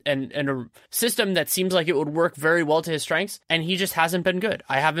spot and a system that seems like it would work very well to his strengths, and he just hasn't been good.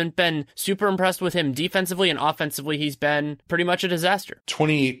 I haven't been super impressed with him defensively, and offensively, he's been pretty much a disaster.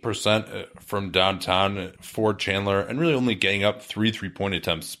 28% from downtown for Chandler, and really only getting up 3 3-point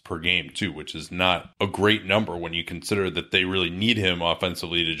attempts per game, too, which is not a great number when you consider that they really need him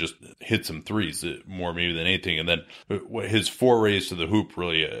offensively to just hit some threes more maybe than anything. And then his forays to the hoop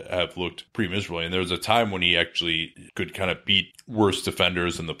really have looked pretty miserable. And there was a time when he actually could kind of beat worse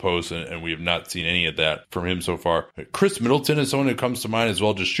defenders in the post, and we have not seen any of that from him so far. Chris Middleton is someone who comes to mind as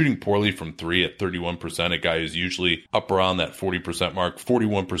well, just shooting poorly from three at 31%, a guy who's usually up around that 40% mark,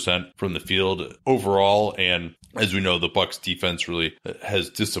 41% from the field overall. And as we know, the Bucks defense really has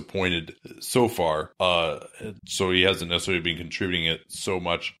disappointed so far. So he hasn't necessarily been contributing it so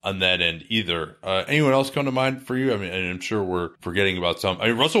much on that end either. Anyone else come to mind for you? I mean, and I'm sure we're forgetting about some. I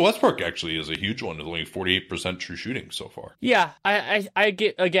mean, Russell Westbrook actually is a huge one with only 48% true shooting so far. Yeah, I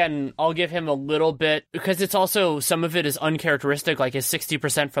get, again, I'll give him a little bit because it's also, some of it is uncharacteristic, like his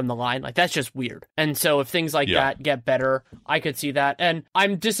 60% from the line. Like, that's just weird. And so if things like that get better, I could see that. And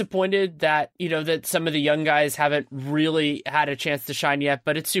I'm disappointed that, that some of the young guys haven't really had a chance to shine yet,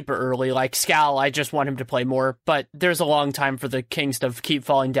 but it's super early. Like Scal, I just want him to play more, but there's a long time for the Kings to keep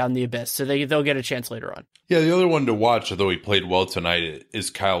falling down the abyss, so they'll get a chance later on. Yeah, the other one to watch, although he played well tonight,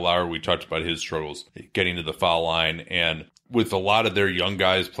 is Kyle Lowry. We talked about his struggles getting to the foul line, and with a lot of their young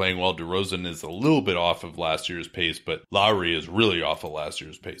guys playing well, DeRozan is a little bit off of last year's pace, but Lowry is really off of last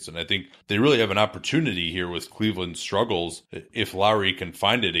year's pace. And I think they really have an opportunity here with Cleveland's struggles if Lowry can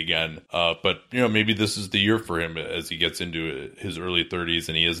find it again. But, maybe this is the year for him as he gets into his early 30s,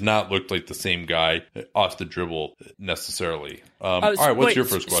 and he has not looked like the same guy off the dribble necessarily. All right, what's your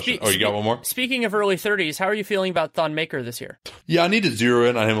first question? You got one more? Speaking of early 30s, how are you feeling about Thon Maker this year? Yeah, I need to zero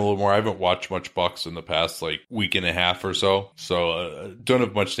in on him a little more. I haven't watched much Bucks in the past week and a half or so. So don't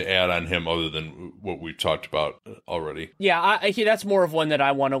have much to add on him other than what we've talked about already. Yeah, that's more of one that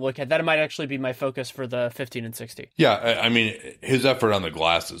I want to look at. That might actually be my focus for the 15 and 60. Yeah, I mean, his effort on the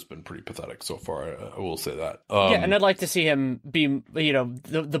glass has been pretty pathetic so far. I will say that. And I'd like to see him be,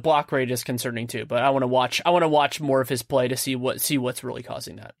 the block rate is concerning too, but I want to watch more of his play to see what's really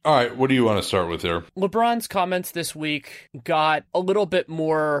causing that. All right, what do you want to start with here? LeBron's comments this week got a little bit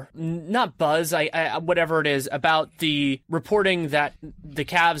more, not buzz, whatever it is, about the reporting that the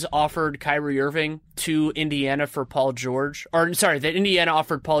Cavs offered Kyrie Irving to Indiana for Paul George, that Indiana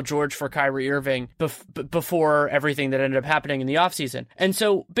offered Paul George for Kyrie Irving before everything that ended up happening in the offseason. And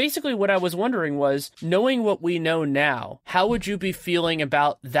so basically what I was wondering was, knowing what we know now, how would you be feeling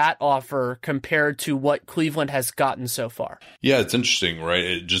about that offer compared to what Cleveland has gotten so far? Yeah, it's interesting, right?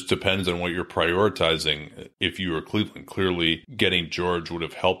 It just depends on what you're prioritizing. If you were Cleveland, clearly getting George would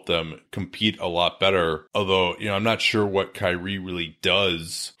have helped them compete a lot better. Although, I'm not sure what Kyrie really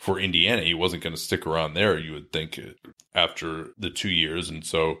does for Indiana. He wasn't going to stick around there, you would think, after the 2 years. And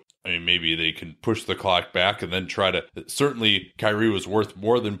so, maybe they can push the clock back and then try to. Certainly, Kyrie was worth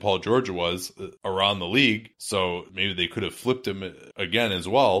more than Paul George was around the league, so maybe they could have flipped him again as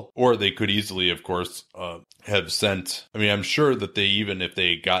well. Or they could easily, of course, have sent. I'm sure that even if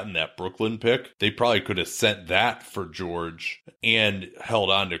they had gotten that Brooklyn pick, they probably could have sent that for George and held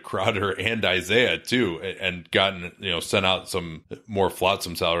on to Crowder and Isaiah too, and gotten, sent out some more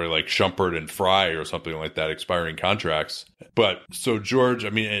flotsam salary like Shumpert and Fry or something like that, expiring contracts. But so George,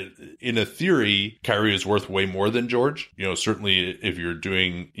 in a theory, Kyrie is worth way more than George. Certainly if you're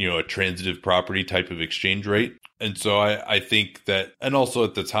doing, a transitive property type of exchange rate. And so I think that, and also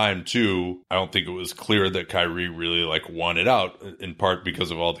at the time too, I don't think it was clear that Kyrie really like wanted out, in part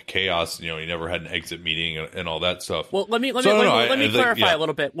because of all the chaos. He never had an exit meeting and all that stuff. Well, let me clarify a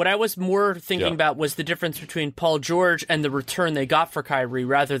little bit. What I was more thinking about was the difference between Paul George and the return they got for Kyrie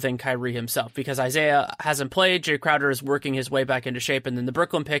rather than Kyrie himself, because Isaiah hasn't played, Jay Crowder is working his way back into shape, and then the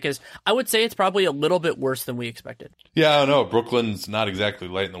Brooklyn pick is, I would say it's probably a little bit worse than we expected. Yeah, I don't know. Brooklyn's not exactly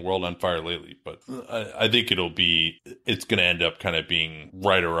lighting the world on fire lately, but I think it's going to end up kind of being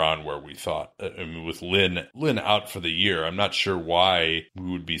right around where we thought. I mean, with Lynn out for the year, I'm not sure why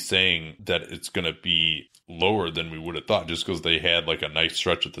we would be saying that it's going to be lower than we would have thought, just because they had like a nice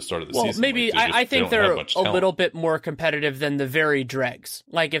stretch at the start of the season. Well, maybe I think they're a little bit more competitive than the very dregs.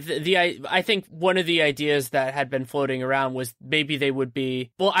 Like if I think one of the ideas that had been floating around was maybe they would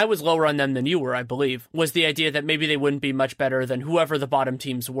be, well, I was lower on them than you were, I believe, was the idea that maybe they wouldn't be much better than whoever the bottom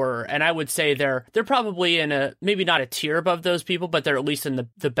teams were. And I would say they're probably in a, maybe not a tier above those people, but they're at least in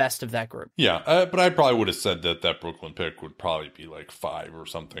the best of that group. Yeah, but I probably would have said that Brooklyn pick would probably be like 5 or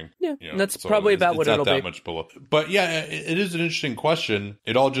something. Yeah, that's probably about what it'll be. Not that much below. But yeah, it is an interesting question.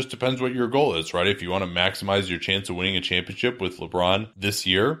 It all just depends what your goal is, right? If you want to maximize your chance of winning a championship with LeBron this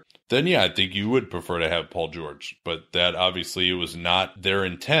year, then yeah, I think you would prefer to have Paul George. But that obviously was not their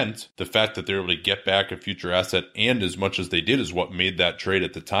intent. The fact that they're able to get back a future asset, and as much as they did, is what made that trade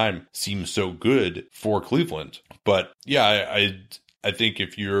at the time seem so good for Cleveland. But yeah, I think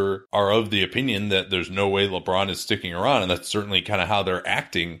if you are of the opinion that there's no way LeBron is sticking around, and that's certainly kind of how they're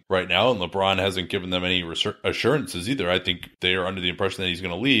acting right now, and LeBron hasn't given them any assurances either. I think they are under the impression that he's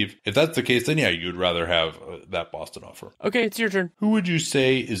going to leave. If that's the case, then yeah, you'd rather have that Boston offer. Okay, it's your turn. Who would you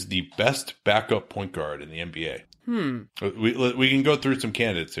say is the best backup point guard in the NBA? We can go through some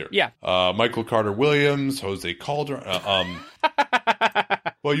candidates here. Yeah. Michael Carter-Williams, Jose Calderon.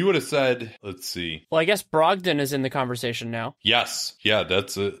 Well, you would have said, let's see. Well, I guess Brogdon is in the conversation now. Yes. Yeah,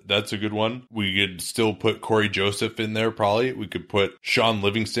 that's a good one. We could still put Corey Joseph in there, probably. We could put Sean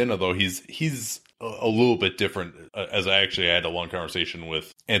Livingston, although he's a little bit different, as I had a long conversation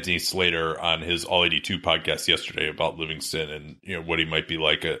with Anthony Slater on his All 82 podcast yesterday about Livingston and what he might be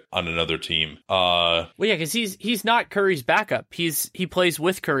like on another team. Well, yeah, because he's not Curry's backup. He plays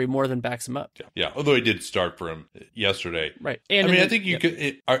with Curry more than backs him up. Yeah. Although he did start for him yesterday. Right. And I think you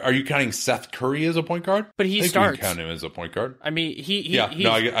could. Are you counting Seth Curry as a point guard? But he starts. You count him as a point guard. I mean,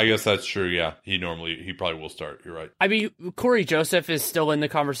 I guess that's true. Yeah, he probably will start. You're right. I mean, Corey Joseph is still in the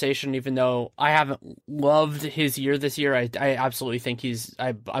conversation, even though I haven't loved his year this year. I absolutely think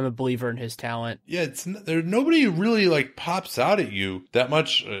I'm a believer in his talent. Yeah, nobody really like pops out at you that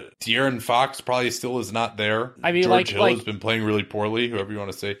much. De'Aaron Fox probably still is not there. I mean, George Hill has been playing really poorly, whoever you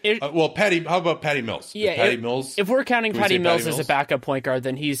want to say. How about Patty Mills? Yeah, if we're counting Patty Mills as a backup point guard,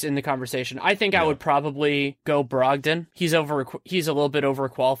 then he's in the conversation. I think I would probably go Brogdon. He's a little bit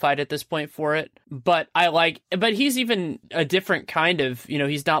overqualified at this point for it, but he's even a different kind of,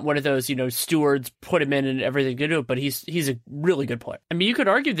 he's not one of those, stewards put him in and everything to do it, but he's a really good player. I mean, you could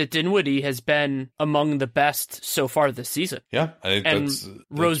argue that Dinwiddie has been among the best so far this season. Yeah, I think that's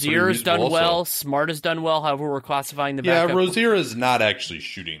Rozier has done well. Smart has done well. However, we're classifying the backup. Yeah, Rozier is not actually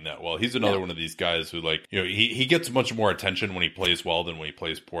shooting that well. He's another one of these guys who he gets much more attention when he plays well than when he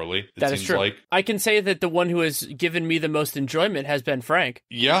plays poorly. That is true. I can say that the one who has given me the most enjoyment has been Frank.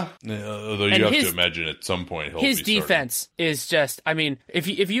 Yeah, although you have to imagine at some point his defense is just. I mean, if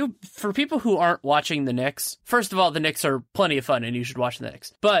you for people who aren't watching the Knicks, first of all, the Knicks are plenty of fun and you should watch the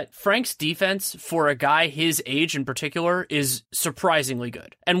Knicks. But Frank's defense for a guy his age in particular is surprisingly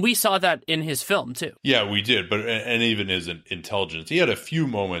good. And we saw that in his film too. Yeah, we did. And even his intelligence. He had a few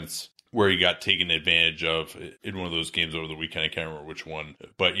moments where he got taken advantage of in one of those games over the weekend. I can't remember which one.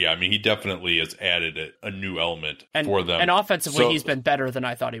 But yeah, I mean, he definitely has added a new element for them. And offensively, he's been better than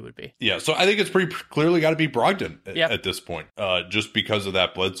I thought he would be. Yeah, so I think it's pretty clearly got to be Brogdon at this point, just because of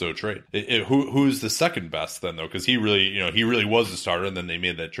that Bledsoe trade. Who's the second best then, though? Because he really was the starter, and then they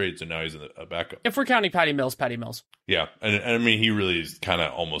made that trade, so now he's a backup. If we're counting Patty Mills. Yeah, and I mean, he really kind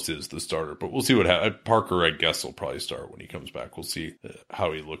of almost is the starter, but we'll see what happens. Parker, I guess, will probably start when he comes back. We'll see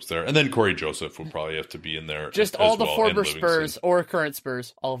how he looks there. And then Corey Joseph would probably have to be in there. Just all the former Spurs or current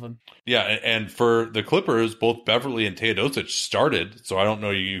Spurs, all of them. Yeah, and for the Clippers, both Beverly and Teodosic started, so I don't know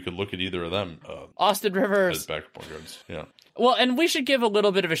you could look at either of them. Austin Rivers. As backup point guards, yeah. Well, and we should give a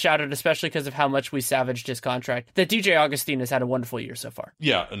little bit of a shout out, especially because of how much we savaged his contract, that DJ Augustine has had a wonderful year so far.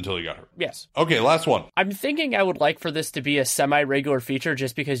 Yeah, until he got hurt. Yes. Okay, last one. I'm thinking I would like for this to be a semi-regular feature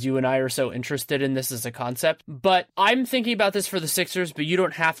just because you and I are so interested in this as a concept. But I'm thinking about this for the Sixers, but you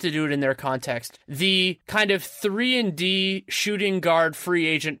don't have to do it in their context. The kind of 3-and-D shooting guard free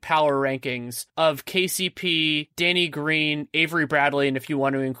agent power rankings of KCP, Danny Green, Avery Bradley, and if you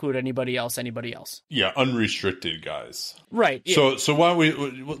want to include anybody else. Yeah, unrestricted guys. Right. Yeah. So why don't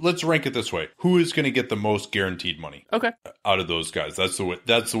we let's rank it this way: who is going to get the most guaranteed money? Okay. Out of those guys, that's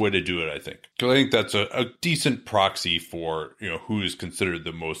the way to do it. I think because I think that's a decent proxy for who is considered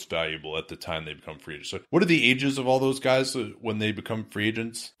the most valuable at the time they become free agents. So, what are the ages of all those guys when they become free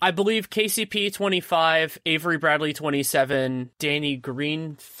agents? I believe KCP 25, Avery Bradley 27, Danny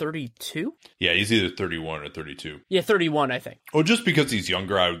Green 32. Yeah, he's either 31 or 32. Yeah, 31, I think. Oh, just because he's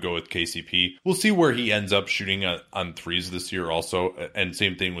younger, I would go with KCP. We'll see where he ends up shooting on threes this year also, and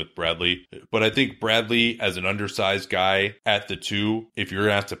same thing with Bradley. But I think Bradley, as an undersized guy at the 2, if you're going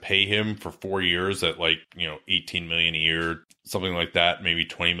to have to pay him for 4 years at $18 million a year, something like that, maybe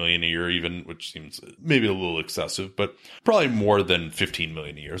 $20 million a year even, which seems maybe a little excessive, but probably more than $15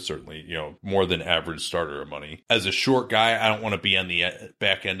 million a year, certainly, more than average starter money. As a short guy, I don't want to be on the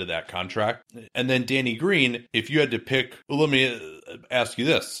back end of that contract. And then Danny Green, if you had to pick, let me ask you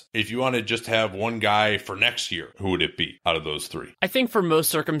this. If you want to just have one guy for next year, who would it be out of those 3? I think for most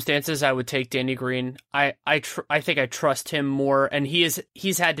circumstances, I would take Danny Green. I think I trust him more, and he's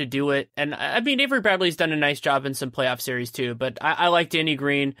had to do it. And I mean, Avery Bradley's done a nice job in some playoff series too, but I like Danny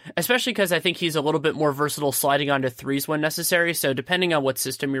Green, especially because I think he's a little bit more versatile sliding onto threes when necessary. So depending on what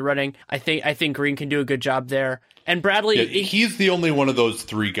system you're running, I think Green can do a good job there. And Bradley... Yeah, he's the only one of those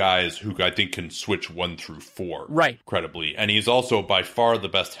 3 guys who I think can switch 1 through 4. Right. Credibly. And he's also by far the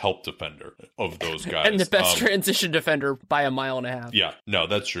best help defender of those guys. And the best transition defender by 1.5 miles. Yeah, no,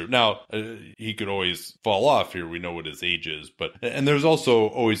 that's true. Now, he could always fall off here. We know what his age is. And there's also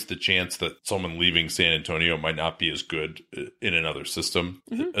always the chance that someone leaving San Antonio might not be as good in another system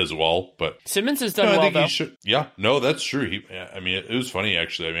as well. But Simmons has done well, though. Yeah, no, that's true. It was funny,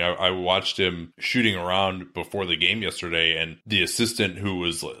 actually. I mean, I watched him shooting around before the game yesterday, and the assistant who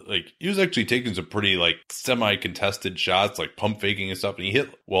was he was actually taking some pretty semi-contested shots, pump faking and stuff, and he hit,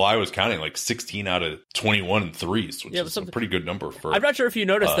 well, I was counting 16 out of 21 in threes, which is a pretty good number for... I'm not sure if you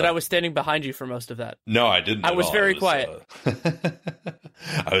noticed that I was standing behind you for most of that. No, I didn't. I was very quiet.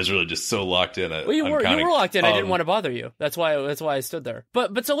 I was really just so locked in. Well, you were locked in. I didn't want to bother you. That's why I stood there.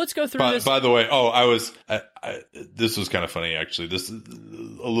 But so let's go through this. By the way, this was kind of funny, actually. This is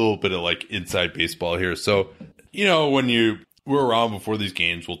a little bit of inside baseball here. So, when we're around before these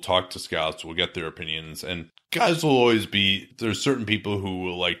games, we'll talk to scouts, we'll get their opinions, and guys will always there's certain people who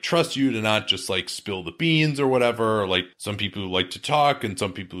will trust you to not just spill the beans or whatever, or some people who like to talk and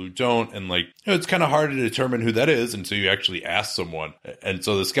some people who don't. And it's kind of hard to determine who that is until you actually ask someone. And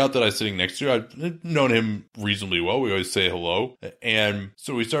so the scout that I was sitting next to, I've known him reasonably well. We always say hello. And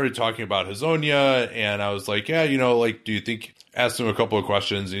so we started talking about Hezonja, and I was like, yeah, do you think... Asked him a couple of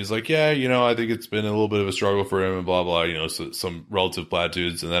questions, and he's like, yeah, I think it's been a little bit of a struggle for him and blah, blah, so some relative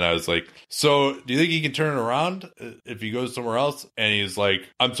platitudes. And then I was like, so do you think he can turn it around if he goes somewhere else? And he's like,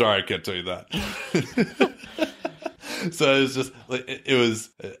 I'm sorry, I can't tell you that. So it was just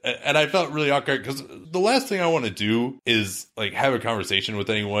and I felt really awkward because the last thing I want to do is have a conversation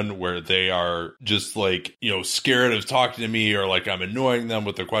with anyone where they are just scared of talking to me, or I'm annoying them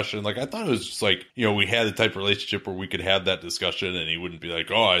with their question. I thought it was just we had the type of relationship where we could have that discussion and he wouldn't be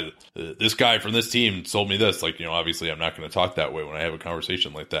like, oh, this guy from this team told me this. Obviously I'm not going to talk that way when I have a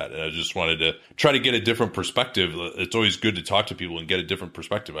conversation like that. And I just wanted to try to get a different perspective. It's always good to talk to people and get a different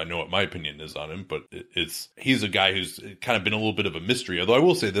perspective. I know what my opinion is on him, but he's a guy who's kind of been a little bit of a mystery. Although I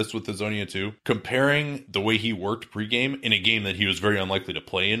will say this with Hezonja too, comparing the way he worked pregame in a game that he was very unlikely to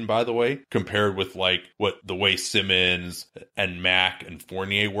play in, by the way, compared with the way Simmons and Mac and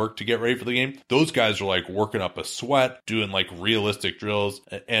Fournier worked to get ready for the game. Those guys are working up a sweat, doing realistic drills,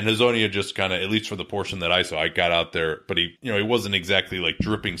 and Hezonja just kind of, at least for the portion that I saw, I got out there, but he wasn't exactly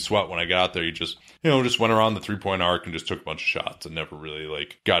dripping sweat when I got out there. He just went around the 3-point arc and just took a bunch of shots and never really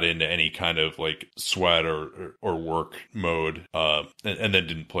got into any kind of sweat or work mode, and then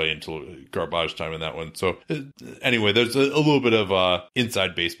didn't play until garbage time in that one. So anyway, there's a little bit of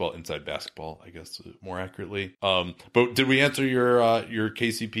inside baseball, inside basketball, I guess, more accurately. But did we answer your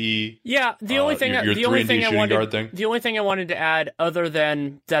KCP? Yeah, the only thing I wanted to add, other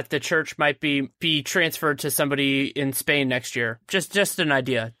than that the church might be transferred to somebody in Spain next year, just an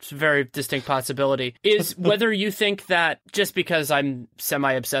idea. It's a very distinct possibility. Is whether you think that, just because I'm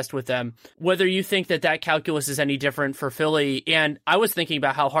semi obsessed with them, whether you think that calculus is any different different for Philly. And I was thinking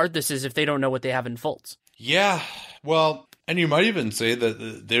about how hard this is if they don't know what they have in Fultz. Yeah, well, and you might even say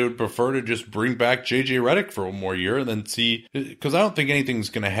that they would prefer to just bring back J.J. Redick for one more year and then see, because I don't think anything's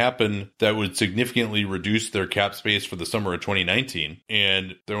going to happen that would significantly reduce their cap space for the summer of 2019.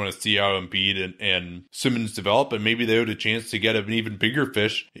 And they want to see how Embiid and Simmons develop, and maybe they had a chance to get an even bigger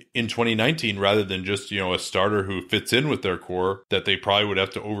fish in 2019 rather than just, a starter who fits in with their core that they probably would have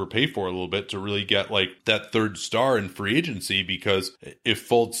to overpay for a little bit to really get like that third star in free agency. Because if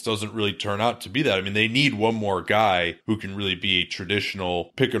Fultz doesn't really turn out to be that, I mean, they need one more guy who can really be a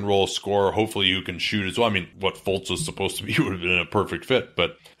traditional pick and roll scorer, hopefully who can shoot as well. I mean, what Fultz was supposed to be would have been a perfect fit,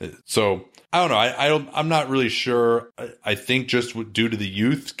 but so I don't know. I'm not really sure. I think just due to the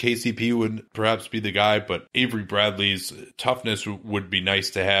youth, KCP would perhaps be the guy, but Avery Bradley's toughness would be nice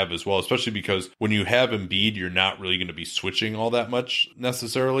to have as well, especially because when you have Embiid, you're not really going to be switching all that much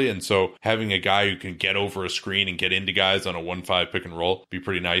necessarily. And so having a guy who can get over a screen and get into guys on a 1-5 pick and roll would be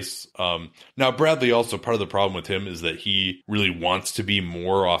pretty nice. Now, Bradley also, part of the problem with him is that he really wants to be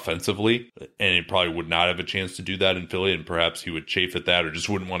more offensively, and he probably would not have a chance to do that in Philly, and perhaps he would chafe at that or just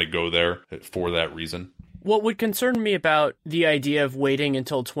wouldn't want to go there for that reason. What would concern me about the idea of waiting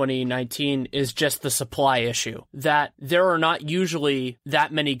until 2019 is just the supply issue, that there are not usually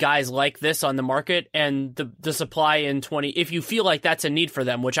that many guys like this on the market, and the supply in if you feel like that's a need for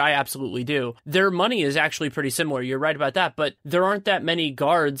them, which I absolutely do, their money is actually pretty similar. You're right about that, but there aren't that many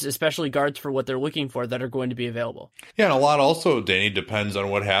guards, especially guards for what they're looking for, that are going to be available. Yeah, and a lot also, Danny, depends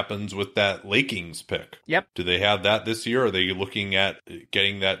on what happens with that Lakings pick. Yep. Do they have that this year? Are they looking at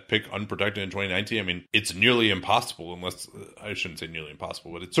getting that pick unprotected in 2019? I mean, it's nearly impossible, unless I shouldn't say nearly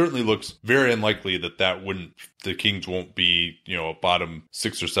impossible, but it certainly looks very unlikely that the Kings won't be, a bottom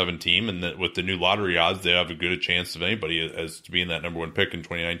 6 or 7 team, and that with the new lottery odds, they have a good chance of anybody as to being that number 1 pick in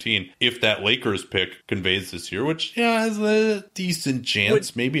 2019. If that Lakers pick conveys this year, which has a decent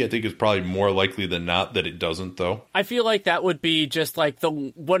chance, maybe I think it's probably more likely than not that it doesn't, though. I feel like that would be just like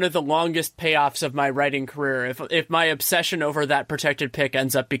one of the longest payoffs of my writing career. If my obsession over that protected pick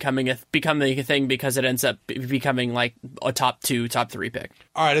ends up becoming a thing because it ends up becoming like a top 2, top 3 pick.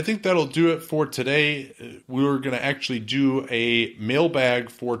 All right, I think that'll do it for today. We're going to actually do a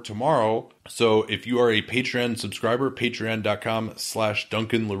mailbag for tomorrow. So if you are a Patreon subscriber,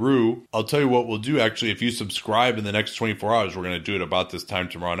 patreon.com/Duncan LaRue, I'll tell you what we'll do actually. If you subscribe in the next 24 hours, we're going to do it about this time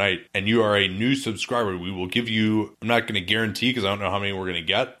tomorrow night, and you are a new subscriber, we will give you, I'm not going to guarantee because I don't know how many we're going to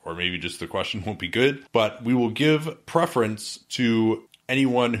get, or maybe just the question won't be good, but we will give preference to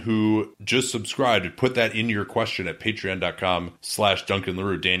anyone who just subscribed. Put that in your question at patreon.com/Duncan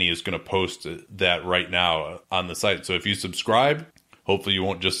LaRue. Danny is going to post that right now on the site. So if you subscribe, hopefully you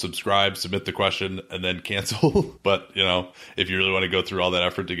won't just subscribe, submit the question, and then cancel. But, if you really want to go through all that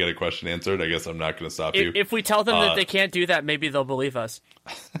effort to get a question answered, I guess I'm not going to stop you. If we tell them that they can't do that, maybe they'll believe us.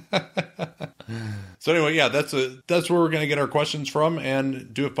 So anyway, yeah, that's where we're going to get our questions from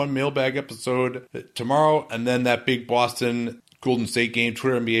and do a fun mailbag episode tomorrow. And then that big Boston Golden State game,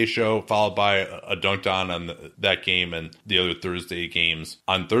 Twitter NBA show, followed by a Dunked on that game and the other Thursday games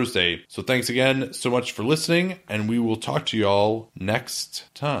on Thursday. So thanks again so much for listening, and we will talk to y'all next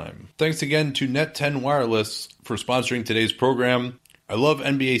time. Thanks again to Net10 Wireless for sponsoring today's program. I love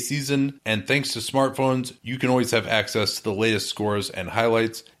NBA season, and thanks to smartphones, you can always have access to the latest scores and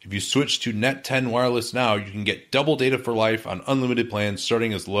highlights. If you switch to Net10 Wireless now, you can get double data for life on unlimited plans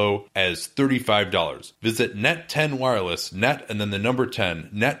starting as low as $35. Visit Net10 Wireless, net and then the number 10,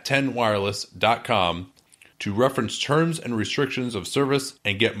 net10wireless.com to reference terms and restrictions of service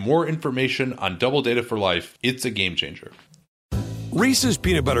and get more information on double data for life. It's a game changer. Reese's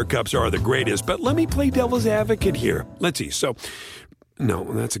peanut butter cups are the greatest, but let me play devil's advocate here. Let's see. So, no,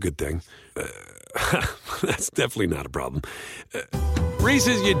 that's a good thing. That's definitely not a problem.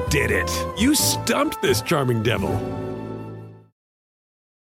 Reese's, you did it. You stumped this charming devil.